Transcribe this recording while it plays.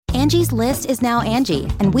Angie's List is now Angie,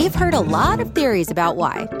 and we've heard a lot of theories about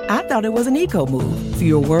why. I thought it was an eco move.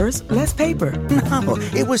 Fewer words, less paper. No,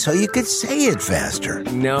 it was so you could say it faster.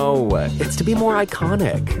 No, it's to be more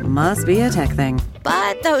iconic. Must be a tech thing.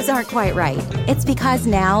 But those aren't quite right. It's because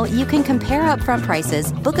now you can compare upfront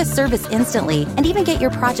prices, book a service instantly, and even get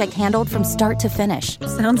your project handled from start to finish.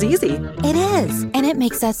 Sounds easy. It is, and it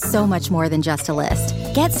makes us so much more than just a list.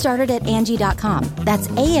 Get started at Angie.com. That's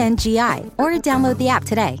ANGI, or download the app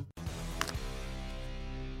today.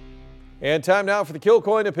 And time now for the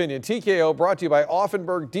Kilcoyne Opinion. TKO brought to you by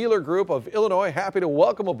Auffenberg Dealer Group of Illinois. Happy to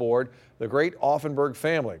welcome aboard the great Auffenberg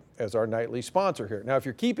family as our nightly sponsor here. Now, if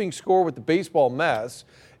you're keeping score with the baseball mess,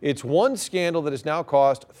 it's one scandal that has now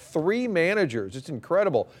cost 3 managers. It's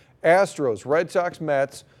incredible. Astros, Red Sox,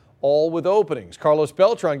 Mets, all with openings. Carlos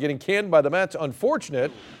Beltran getting canned by the Mets.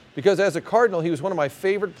 Unfortunate, because as a Cardinal, he was one of my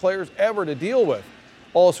favorite players ever to deal with.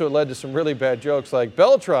 Also, it led to some really bad jokes like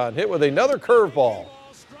Beltran hit with another curveball.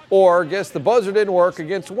 Or guess the buzzer didn't work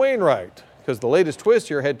against Wainwright, because the latest twist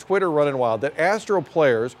here had Twitter running wild that Astro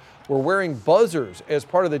players were wearing buzzers as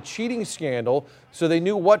part of the cheating scandal so they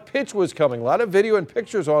knew what pitch was coming. A lot of video and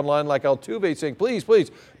pictures online like Altuve saying, please,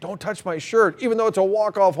 please, don't touch my shirt, even though it's a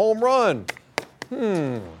walk-off home run.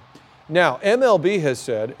 Now, MLB has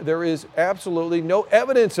said there is absolutely no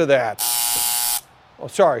evidence of that. Oh,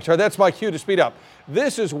 sorry, that's my cue to speed up.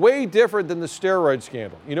 This is way different than the steroid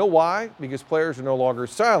scandal. You know why? Because players are no longer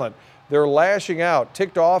silent. They're lashing out,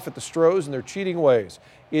 ticked off at the Stros and their cheating ways.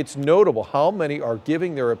 It's notable how many are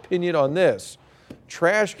giving their opinion on this.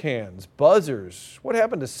 Trash cans, buzzers, what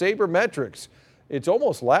happened to sabermetrics? It's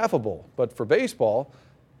almost laughable, but for baseball,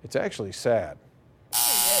 it's actually sad.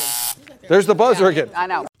 There's the buzzer again. I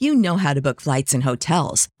know. You know how to book flights and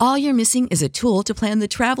hotels. All you're missing is a tool to plan the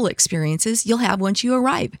travel experiences you'll have once you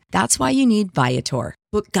arrive. That's why you need Viator.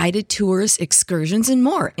 Book guided tours, excursions, and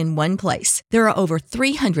more in one place. There are over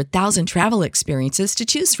 300,000 travel experiences to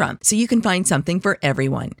choose from, so you can find something for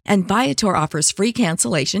everyone. And Viator offers free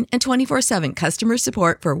cancellation and 24/7 customer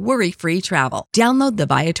support for worry-free travel. Download the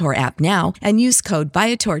Viator app now and use code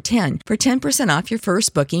Viator10 for 10% off your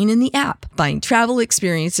first booking in the app. Find travel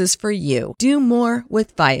experiences for you. Do more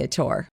with Viator.